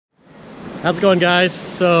How's it going, guys?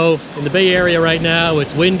 So in the Bay Area right now,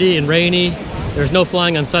 it's windy and rainy. There's no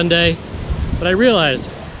flying on Sunday, but I realized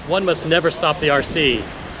one must never stop the RC.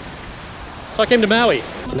 So I came to Maui.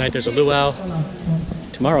 Tonight there's a luau.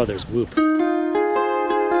 Tomorrow there's whoop.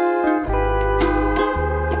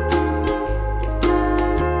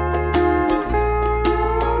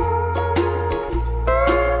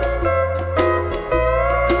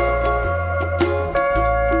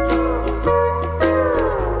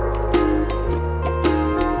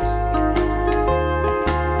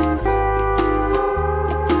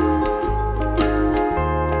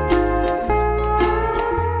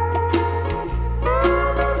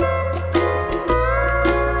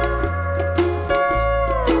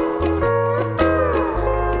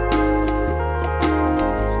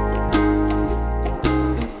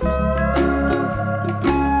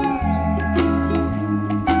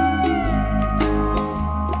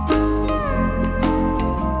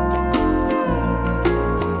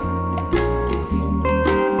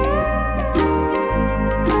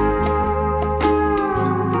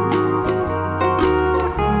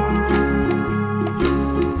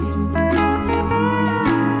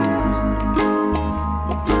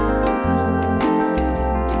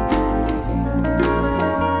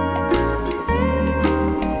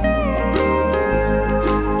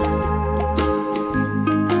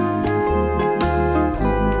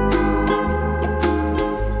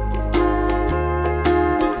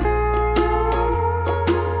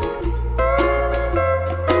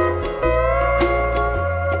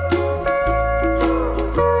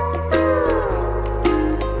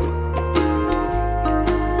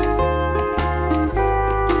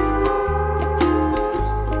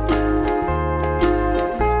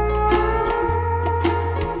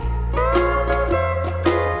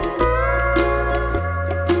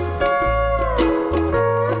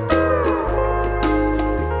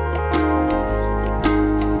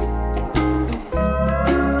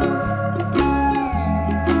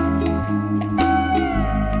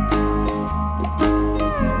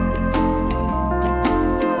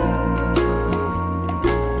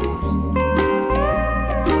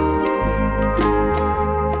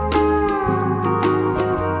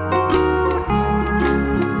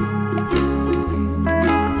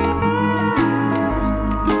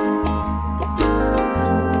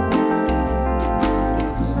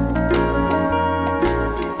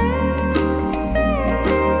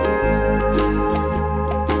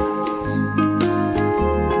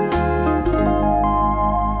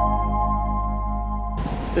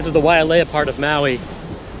 This is the Wailea part of Maui,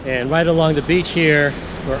 and right along the beach here,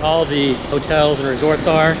 where all the hotels and resorts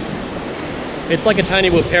are, it's like a tiny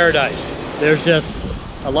whoop paradise. There's just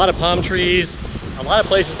a lot of palm trees, a lot of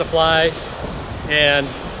places to fly, and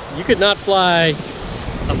you could not fly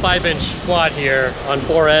a 5-inch quad here on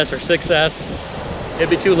 4S or 6S. It'd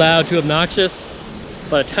be too loud, too obnoxious,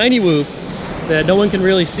 but a tiny whoop that no one can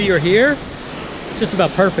really see or hear, just about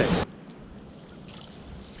perfect.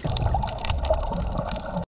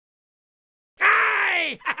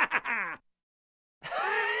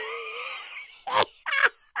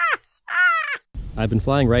 I've been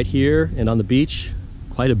flying right here and on the beach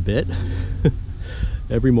quite a bit,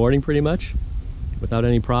 every morning pretty much, without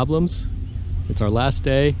any problems. It's our last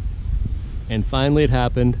day, and finally it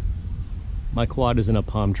happened. My quad is in a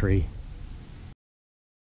palm tree.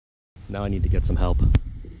 So now I need to get some help.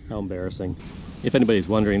 How embarrassing. If anybody's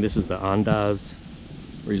wondering, this is the Andaz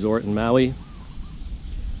Resort in Maui.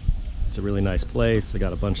 It's a really nice place. They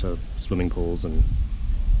got a bunch of swimming pools, and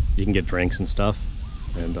you can get drinks and stuff,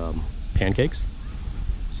 and pancakes.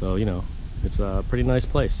 So, you know, it's a pretty nice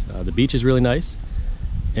place. The beach is really nice,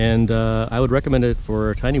 and I would recommend it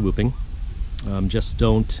for tiny whooping. Just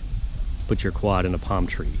don't put your quad in a palm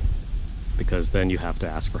tree, because then you have to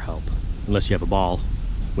ask for help, unless you have a ball,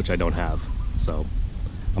 which I don't have. So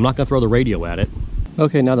I'm not gonna throw the radio at it.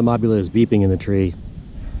 Okay, now the Mobula is beeping in the tree.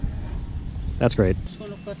 That's great.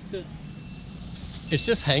 It's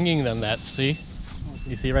just hanging them, that, see?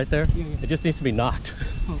 You see right there? Yeah, yeah. It just needs to be knocked.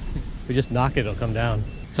 Okay. If we just knock it, it'll come down.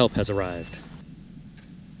 Help has arrived.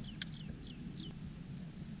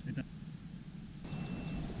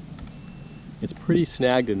 It's pretty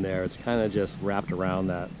snagged in there. It's kind of just wrapped around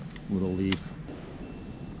that little leaf.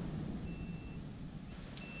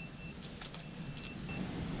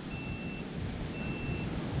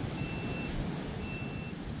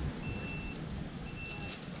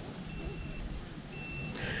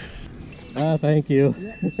 Ah, thank you.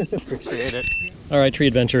 Yeah. Appreciate it. All right, tree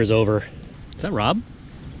adventure is over. Is that Rob?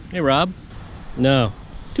 Hey, Rob. No,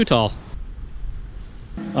 too tall.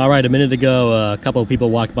 All right, a minute ago, a couple of people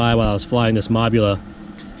walked by while I was flying this Mobula,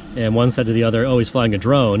 and one said to the other, oh, he's flying a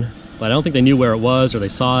drone. but I don't think they knew where it was or they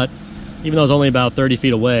saw it, even though it was only about 30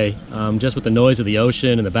 feet away. Just with the noise of the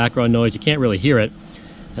ocean and the background noise, you can't really hear it.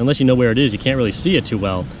 Unless you know where it is, you can't really see it too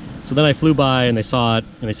well. So then I flew by and they saw it,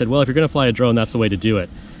 and they said, well, if you're going to fly a drone, that's the way to do it.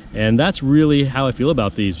 And that's really how I feel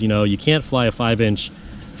about these. You know, you can't fly a 5-inch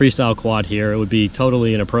freestyle quad here. It would be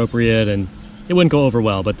totally inappropriate and it wouldn't go over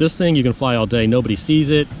well. But this thing, you can fly all day. Nobody sees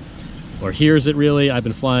it or hears it really. I've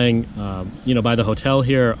been flying, you know, by the hotel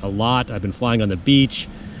here a lot. I've been flying on the beach,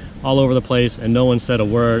 all over the place, and no one said a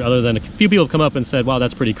word other than a few people have come up and said, wow,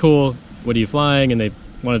 that's pretty cool. What are you flying? And they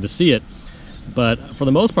wanted to see it. But for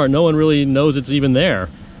the most part, no one really knows it's even there.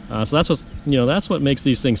 So that's what, you know, that's what makes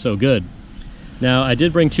these things so good. Now, I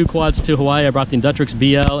did bring 2 quads to Hawaii. I brought the Indutrix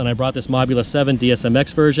BL and I brought this Mobula 7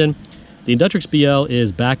 DSMX version. The Indutrix BL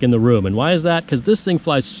is back in the room. And why is that? Because this thing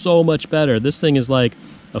flies so much better. This thing is like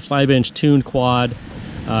a 5-inch tuned quad.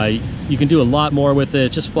 You can do a lot more with it.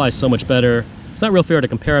 It just flies so much better. It's not real fair to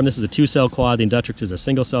compare them. This is a 2-cell quad. The Indutrix is a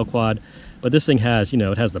single-cell quad. But this thing has, you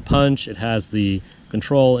know, it has the punch, it has the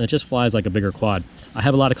control, and it just flies like a bigger quad. I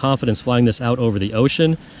have a lot of confidence flying this out over the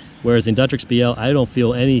ocean, whereas the Indutrix BL, I don't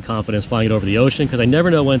feel any confidence flying it over the ocean because I never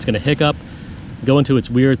know when it's going to hiccup, go into its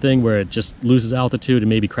weird thing where it just loses altitude and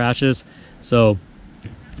maybe crashes. So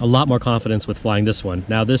a lot more confidence with flying this one.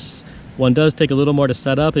 Now this one does take a little more to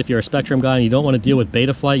set up. If you're a Spectrum guy and you don't want to deal with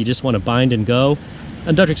beta flight, you just want to bind and go,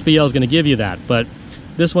 Indutrix BL is going to give you that. But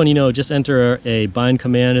this one, you know, just enter a bind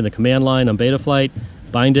command in the command line on Betaflight,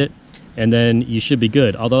 bind it, and then you should be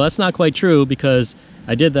good. Although that's not quite true because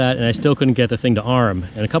I did that and I still couldn't get the thing to arm.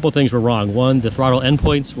 And a couple of things were wrong. One, the throttle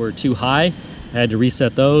endpoints were too high. I had to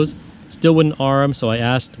reset those. Still wouldn't arm, so I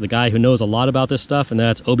asked the guy who knows a lot about this stuff, and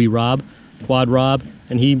that's Obi Rob, Quad Rob,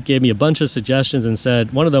 and he gave me a bunch of suggestions and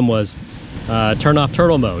said one of them was turn off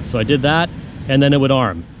turtle mode. So I did that, and then it would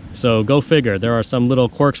arm. So go figure. There are some little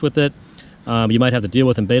quirks with it. You might have to deal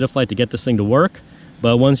with in Betaflight to get this thing to work,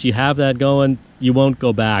 but once you have that going, you won't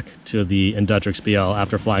go back to the Indutrix BL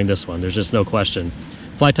after flying this one. There's just no question.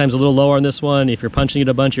 Flight time's a little lower on this one. If you're punching it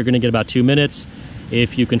a bunch, you're going to get about 2 minutes.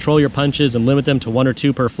 If you control your punches and limit them to 1 or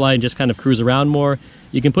 2 per flight and just kind of cruise around more,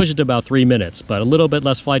 you can push it to about 3 minutes, but a little bit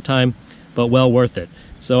less flight time, but well worth it.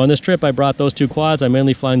 So on this trip, I brought those 2 quads. I'm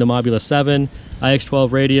mainly flying the Mobula 7,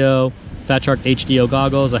 IX12 radio, Fat Shark HDO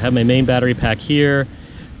goggles. I have my main battery pack here,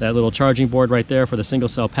 that little charging board right there for the single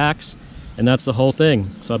cell packs, and that's the whole thing.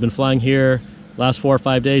 So I've been flying here last 4 or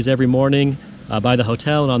 5 days every morning by the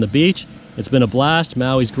hotel and on the beach. It's been a blast.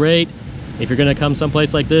 Maui's great. If you're going to come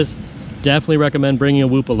someplace like this, definitely recommend bringing a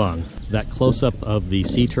whoop along. That close-up of the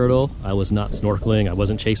sea turtle, I was not snorkeling, I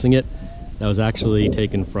wasn't chasing it. That was actually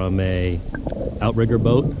taken from a outrigger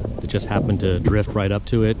boat that just happened to drift right up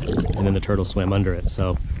to it, and then the turtle swam under it.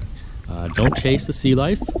 So don't chase the sea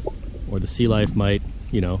life, or the sea life might,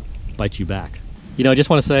 you know, bite you back. You know, I just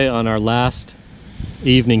want to say on our last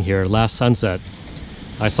evening here, last sunset,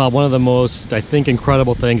 I saw one of the most, I think,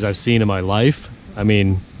 incredible things I've seen in my life. I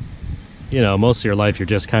mean, you know, most of your life you're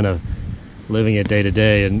just kind of living it day to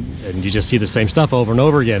day and you just see the same stuff over and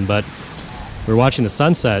over again. But we were watching the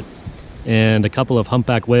sunset and a couple of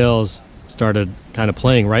humpback whales started kind of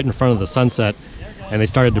playing right in front of the sunset, and they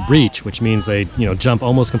started to breach, which means they, you know, jump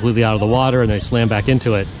almost completely out of the water and they slam back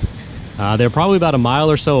into it. They're probably about a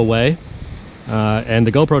mile or so away, and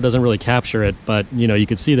the GoPro doesn't really capture it, but you know, you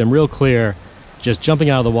could see them real clear just jumping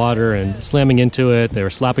out of the water and slamming into it. They were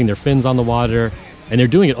slapping their fins on the water, and they're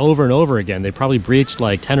doing it over and over again. They probably breached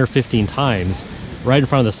like 10 or 15 times right in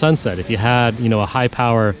front of the sunset. If you had, you know, a high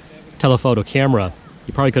power telephoto camera,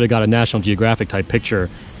 you probably could have got a National Geographic type picture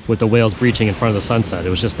with the whales breaching in front of the sunset. It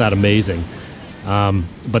was just that amazing.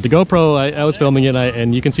 But the GoPro, I was filming it,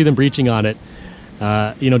 and you can see them breaching on it.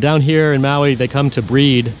 You know, down here in Maui, they come to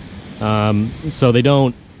breed, so they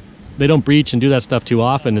don't breach and do that stuff too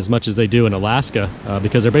often as much as they do in Alaska,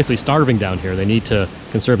 because they're basically starving down here. They need to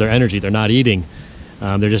conserve their energy. They're not eating.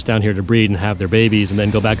 They're just down here to breed and have their babies and then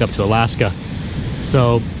go back up to Alaska.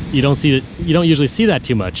 So you don't see it. You don't usually see that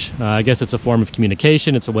too much. I guess it's a form of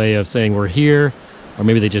communication. It's a way of saying we're here, or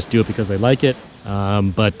maybe they just do it because they like it.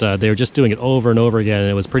 But they were just doing it over and over again, and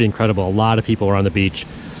it was pretty incredible. A lot of people were on the beach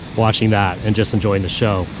watching that and just enjoying the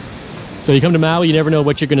show. So you come to Maui, you never know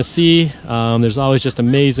what you're going to see. There's always just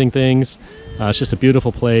amazing things. It's just a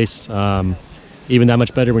beautiful place. Even that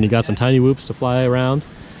much better when you got some tiny whoops to fly around.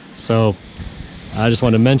 So I just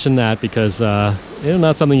wanted to mention that because it's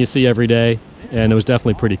not something you see every day, and it was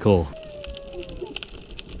definitely pretty cool.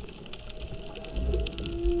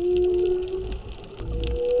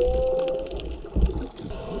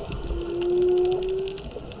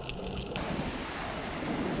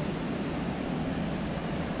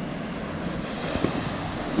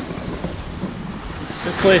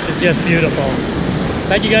 This place is just beautiful.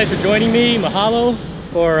 Thank you guys for joining me. Mahalo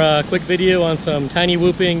for a quick video on some tiny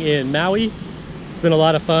whooping in Maui. It's been a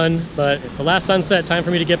lot of fun, but it's the last sunset, time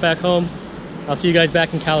for me to get back home. I'll see you guys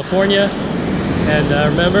back in California.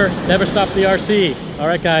 And remember, never stop the RC. All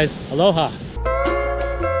right, guys, aloha.